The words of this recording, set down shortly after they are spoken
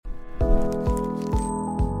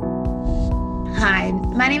Hi,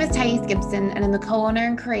 my name is Thais Gibson, and I'm the co-owner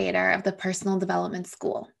and creator of the Personal Development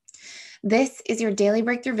School. This is your daily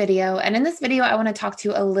breakthrough video, and in this video, I want to talk to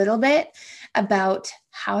you a little bit about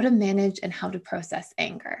how to manage and how to process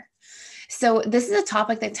anger. So this is a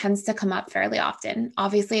topic that tends to come up fairly often.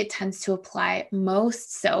 Obviously, it tends to apply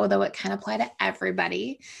most so, though it can apply to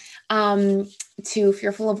everybody, to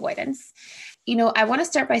fearful avoidance. I want to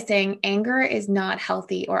start by saying anger is not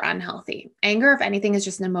healthy or unhealthy. Anger, if anything, is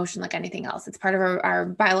just an emotion like anything else. It's part of our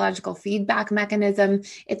biological feedback mechanism.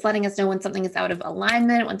 It's letting us know when something is out of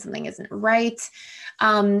alignment, when something isn't right.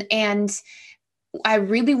 And I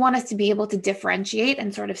really want us to be able to differentiate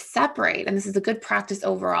and sort of separate, and this is a good practice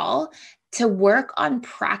overall, to work on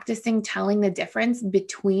practicing telling the difference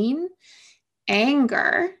between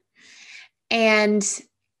anger and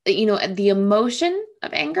the emotion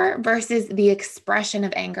of anger versus the expression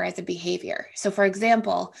of anger as a behavior. So for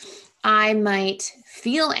example, I might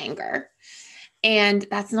feel anger, and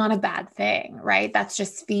that's not a bad thing, right? That's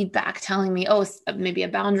just feedback telling me, oh, maybe a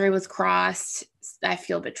boundary was crossed. I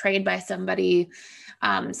feel betrayed by somebody.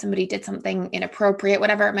 Somebody did something inappropriate,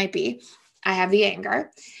 whatever it might be. I have the anger.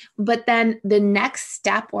 But then the next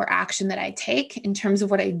step or action that I take in terms of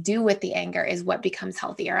what I do with the anger is what becomes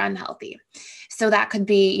healthy or unhealthy. So that could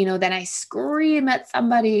be, then I scream at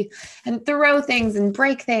somebody and throw things and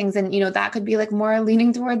break things. And, that could be like more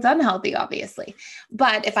leaning towards unhealthy, obviously.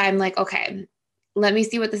 But if I'm like, okay, let me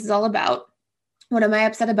see what this is all about. What am I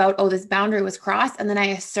upset about? Oh, this boundary was crossed. And then I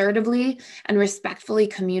assertively and respectfully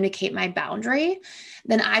communicate my boundary.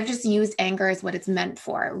 Then I've just used anger as what it's meant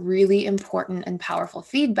for. Really important and powerful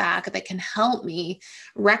feedback that can help me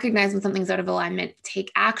recognize when something's out of alignment,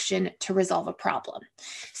 take action to resolve a problem.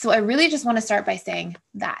 So I really just want to start by saying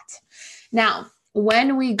that. Now,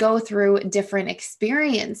 when we go through different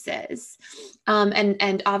experiences,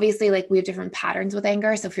 and obviously, like, we have different patterns with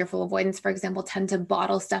anger. So fearful avoidance, for example, tend to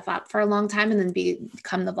bottle stuff up for a long time and then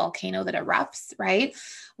become the volcano that erupts, right?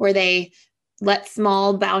 Where they let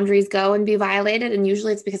small boundaries go and be violated. And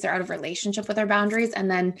usually it's because they're out of relationship with their boundaries.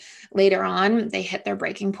 And then later on, they hit their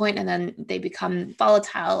breaking point and then they become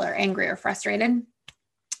volatile or angry or frustrated.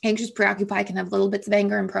 Anxious, preoccupied can have little bits of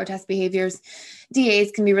anger and protest behaviors. DAs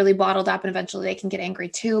can be really bottled up and eventually they can get angry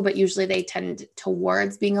too, but usually they tend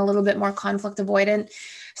towards being a little bit more conflict avoidant.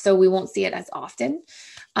 So we won't see it as often.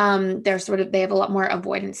 They have a lot more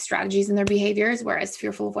avoidance strategies in their behaviors, whereas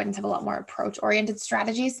fearful avoidants have a lot more approach oriented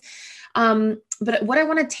strategies. But what I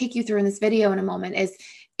want to take you through in this video in a moment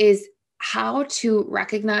is how to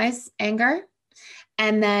recognize anger,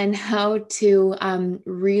 and then how to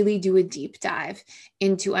really do a deep dive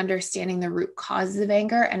into understanding the root causes of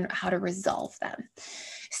anger and how to resolve them.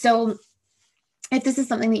 So if this is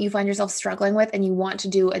something that you find yourself struggling with and you want to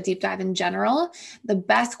do a deep dive in general, the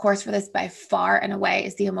best course for this by far and away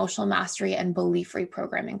is the Emotional Mastery and Belief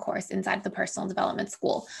Reprogramming course inside the Personal Development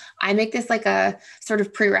School. I make this like a sort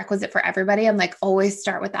of prerequisite for everybody. I'm like, always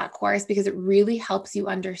start with that course because it really helps you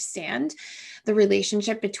understand the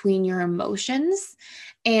relationship between your emotions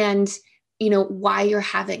and why you're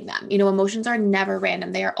having them. Emotions are never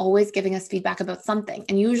random. They are always giving us feedback about something.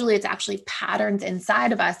 And usually it's actually patterns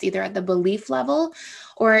inside of us, either at the belief level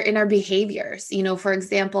or in our behaviors. For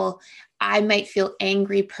example, I might feel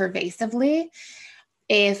angry pervasively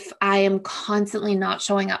if I am constantly not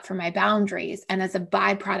showing up for my boundaries. And as a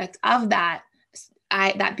byproduct of that,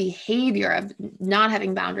 that behavior of not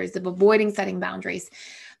having boundaries, of avoiding setting boundaries,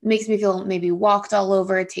 makes me feel maybe walked all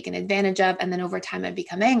over, taken advantage of, and then over time I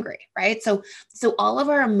become angry, right? So all of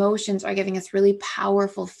our emotions are giving us really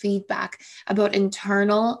powerful feedback about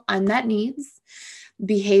internal unmet needs,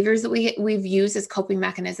 behaviors that we've used as coping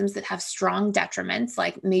mechanisms that have strong detriments.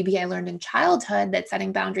 Like maybe I learned in childhood that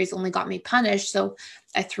setting boundaries only got me punished, so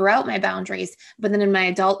I threw out my boundaries. But then in my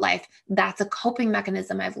adult life, that's a coping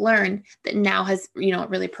mechanism I've learned that now has,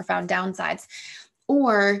 really profound downsides.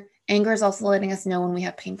 Or anger is also letting us know when we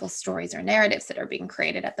have painful stories or narratives that are being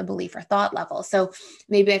created at the belief or thought level. So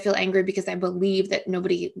maybe I feel angry because I believe that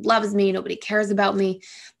nobody loves me, nobody cares about me.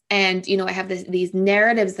 And, I have these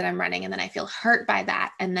narratives that I'm running, and then I feel hurt by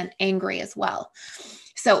that and then angry as well.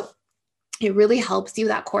 So it really helps you,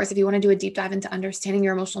 that course, if you want to do a deep dive into understanding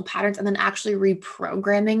your emotional patterns and then actually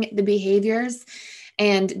reprogramming the behaviors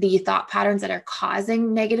and the thought patterns that are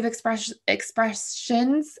causing negative expressions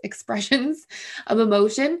of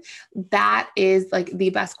emotion. That is like the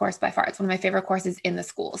best course by far. It's one of my favorite courses in the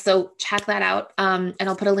school. So check that out. And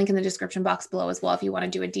I'll put a link in the description box below as well if you want to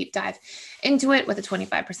do a deep dive into it with a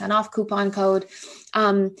 25% off coupon code.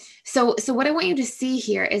 So what I want you to see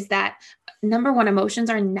here is that, number one, emotions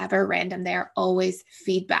are never random. They are always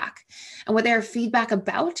feedback. And what they are feedback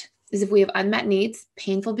about is if we have unmet needs,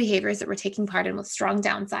 painful behaviors that we're taking part in with strong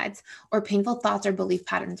downsides, or painful thoughts or belief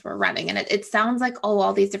patterns we're running. And it sounds like, oh,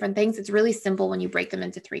 all these different things. It's really simple when you break them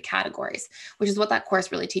into 3 categories, which is what that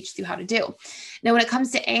course really teaches you how to do. Now, when it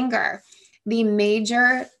comes to anger, the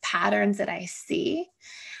major patterns that I see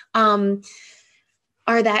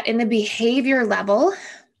are that in the behavior level,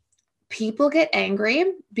 people get angry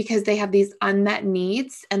because they have these unmet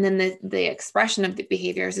needs. And then the expression of the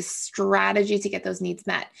behavior is a strategy to get those needs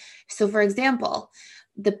met. So for example,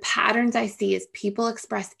 the patterns I see is people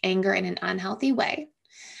express anger in an unhealthy way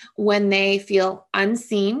when they feel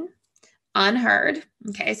unseen, unheard.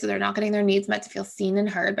 Okay. So they're not getting their needs met to feel seen and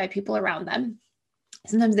heard by people around them.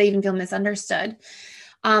 Sometimes they even feel misunderstood,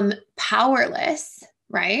 powerless,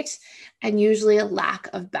 right? And usually a lack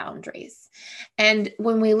of boundaries. And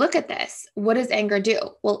when we look at this, what does anger do?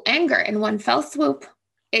 Well, anger in one fell swoop,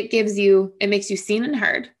 it makes you seen and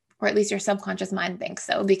heard, or at least your subconscious mind thinks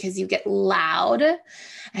so, because you get loud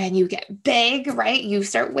and you get big, right? You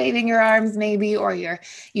start waving your arms maybe, or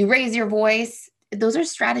you raise your voice. Those are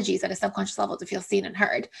strategies at a subconscious level to feel seen and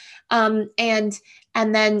heard.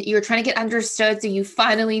 And then you're trying to get understood. So you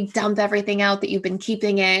finally dump everything out that you've been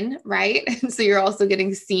keeping in, right? So you're also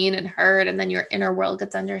getting seen and heard, and then your inner world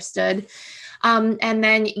gets understood. And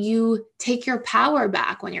then you take your power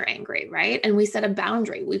back when you're angry, right? And we set a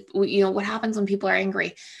boundary. We what happens when people are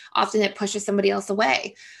angry? Often it pushes somebody else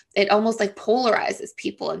away. It almost like polarizes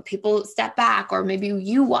people, and people step back, or maybe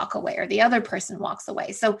you walk away or the other person walks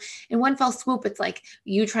away. So in one fell swoop, it's like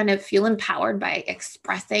you trying to feel empowered by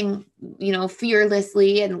expressing,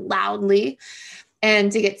 fearlessly and loudly,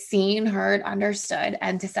 and to get seen, heard, understood,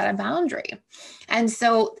 and to set a boundary. And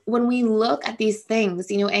so when we look at these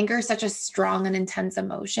things, anger is such a strong and intense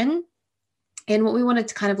emotion. And what we wanted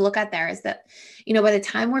to kind of look at there is that, by the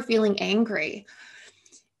time we're feeling angry,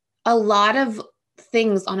 a lot of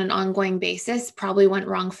things on an ongoing basis probably went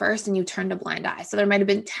wrong first, and you turned a blind eye. So there might have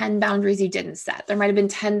been 10 boundaries you didn't set. There might have been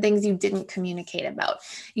 10 things you didn't communicate about.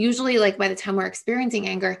 Usually, like by the time we're experiencing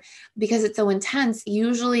anger, because it's so intense,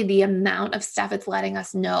 usually the amount of stuff it's letting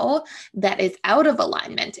us know that is out of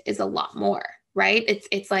alignment is a lot more, right?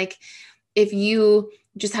 It's like if you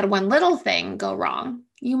just had one little thing go wrong,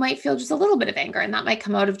 you might feel just a little bit of anger, and that might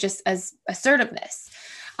come out of just as assertiveness.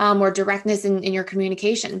 Or directness in your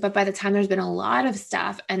communication. But by the time there's been a lot of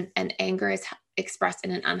stuff and anger is expressed in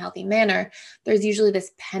an unhealthy manner, there's usually this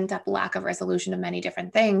pent up lack of resolution of many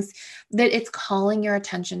different things that it's calling your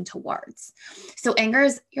attention towards. So anger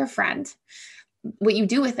is your friend. What you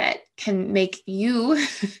do with it can make you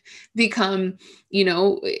become, in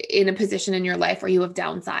a position in your life where you have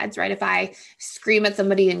downsides, right? If I scream at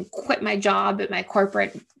somebody and quit my job at my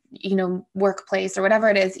corporate workplace or whatever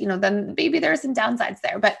it is, then maybe there are some downsides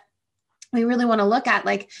there. But we really want to look at,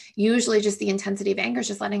 like, usually just the intensity of anger is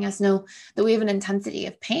just letting us know that we have an intensity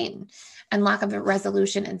of pain and lack of a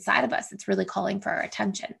resolution inside of us. It's really calling for our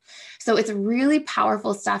attention. So it's really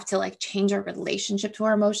powerful stuff to like change our relationship to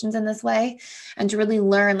our emotions in this way, and to really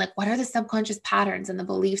learn, like, what are the subconscious patterns and the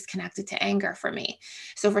beliefs connected to anger for me?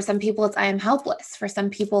 So for some people, it's I am helpless. For some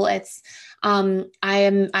people, it's I'm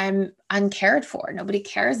uncared for. Nobody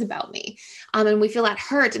cares about me. And we feel that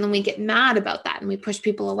hurt, and then we get mad about that and we push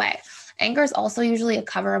people away. Anger is also usually a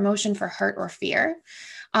cover emotion for hurt or fear.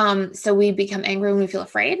 So we become angry when we feel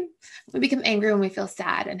afraid. We become angry when we feel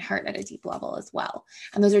sad and hurt at a deep level as well.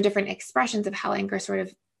 And those are different expressions of how anger sort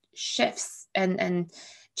of shifts and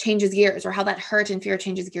changes gears, or how that hurt and fear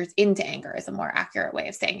changes gears into anger is a more accurate way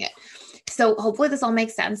of saying it. So hopefully this all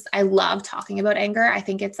makes sense. I love talking about anger. I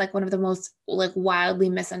think it's like one of the most like wildly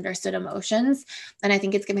misunderstood emotions. And I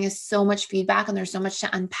think it's giving us so much feedback, and there's so much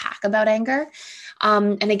to unpack about anger.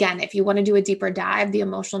 And again, if you want to do a deeper dive, the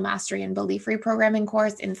Emotional Mastery and Belief Reprogramming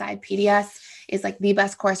course inside PDS is like the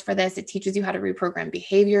best course for this. It teaches you how to reprogram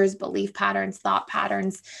behaviors, belief patterns, thought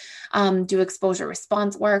patterns, do exposure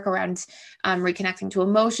response work around reconnecting to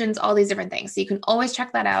emotions, all these different things. So you can always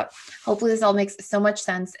check that out. Hopefully this all makes so much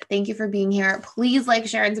sense. Thank you for being here. Please like,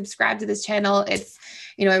 share, and subscribe to this channel. It's,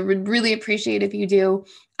 I would really appreciate if you do.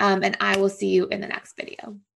 And I will see you in the next video.